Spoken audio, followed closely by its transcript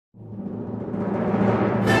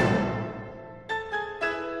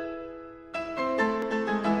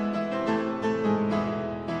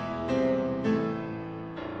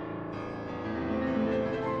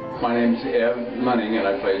name's Ev Munning, and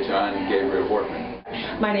I play John Gabriel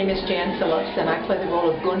Borkman. My name is Jan Phillips, and I play the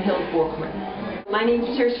role of Gabriel Borkman. My name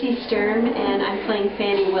is Cersei Sturm, and I'm playing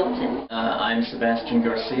Fanny Wilton. I'm Sebastian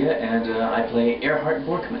Garcia, and I play Erhard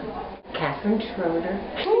Borkman. Catherine Schroeder,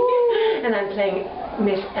 and I'm playing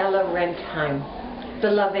Miss Ella Rentheim,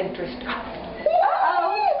 the love interest.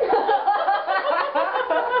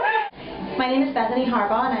 My name is Bethany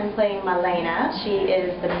Harbaugh, and I'm playing Malena. She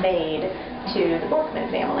is the maid to the Borkman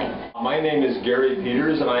family. My name is Gary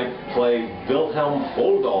Peters, and I play Wilhelm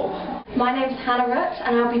Foldal. My name's Hannah Rutt,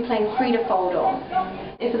 and I'll be playing Frida Foldal.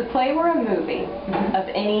 If the play were a movie of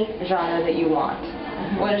any genre that you want,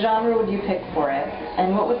 what genre would you pick for it,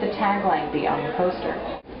 and what would the tagline be on the poster?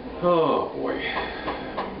 Oh boy,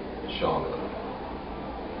 genre.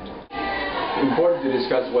 Important to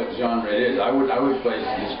discuss what genre it is. I would place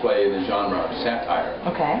this play in the genre of satire.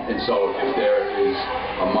 Okay. And so if there is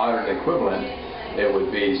a modern equivalent, it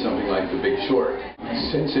would be something like The Big Short.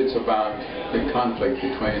 Since it's about the conflict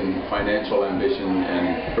between financial ambition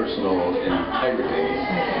and personal integrity,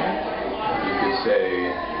 you could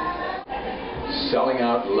say, selling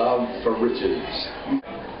out love for riches.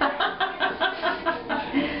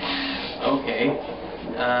 Okay.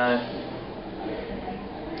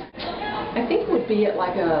 I think it would be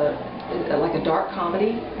like a dark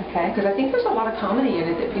comedy. Okay. Because I think there's a lot of comedy in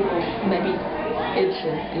it that people maybe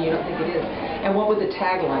Ibsen and you don't think it is. And what would the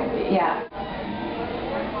tagline be? Yeah.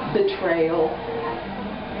 Betrayal,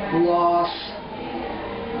 loss,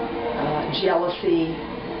 jealousy,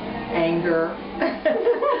 anger,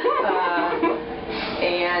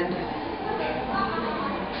 and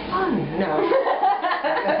fun. No.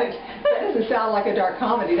 That doesn't sound like a dark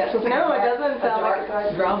comedy. That's what No, it doesn't sound like a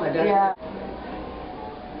dark drama, does yeah. it?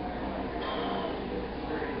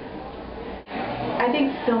 I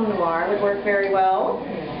think film noir would work very well,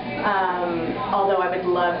 although I would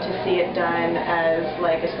love to see it done as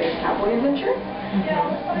like a space cowboy adventure.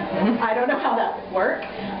 I don't know how that would work.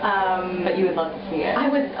 But you would love to see it. I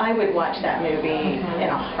would watch that movie in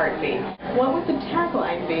a heartbeat. What would the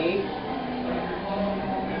tagline be?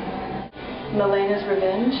 Malena's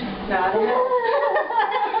Revenge? No, I don't know.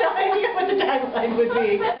 No idea what the tagline would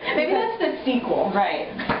be. Maybe that's the sequel.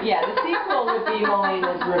 Right. Yeah, the sequel would be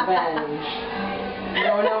Malena's Revenge. I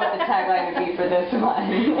don't know what the tagline would be for this one.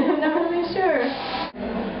 I'm not really sure.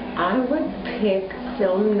 I would pick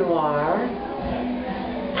film noir,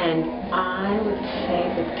 and I would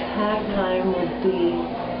say the tagline would be,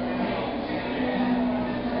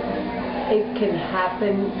 "It can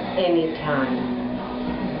happen anytime."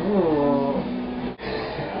 Ooh.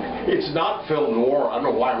 It's not film noir. I don't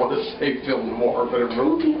know why I want to say film noir, but it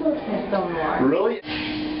really... People say film noir. Really?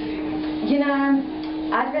 You know,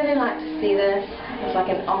 I'd really like to see this as like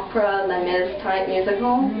an opera, Les Mis type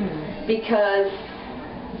musical, because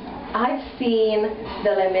I've seen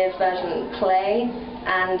the Les Mis version play,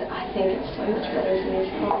 and I think it's so much better as a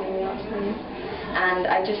musical, honestly. And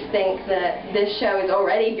I just think that this show is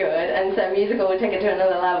already good, and so a musical would take it to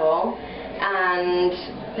another level. And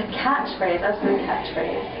the catchphrase, absolute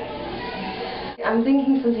catchphrase. I'm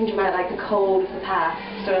thinking something dramatic like the cold of the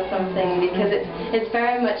past or something, because it's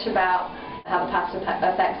very much about how the past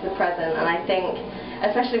affects the present, and I think,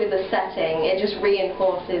 especially with the setting, it just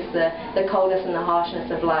reinforces the coldness and the harshness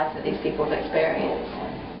of life that these people have experienced.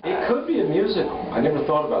 It could be a musical. I never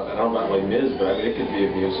thought about that. I don't know about Les Mis, but it could be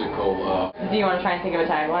a musical. Do you want to try and think of a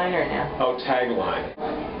tagline or no? Oh, tagline.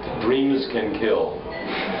 Dreams can kill.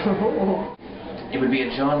 It would be a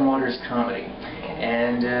John Waters comedy,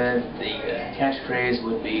 and the catchphrase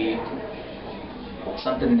would be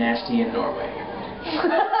something nasty in Norway.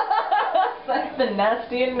 Something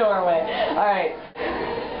nasty in Norway. All right.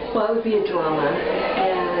 Well, it would be a drama,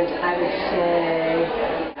 and I would say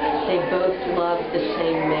they both love the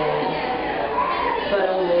same man, but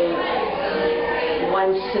only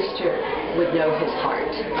one sister would know his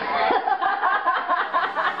heart.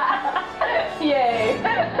 Yay.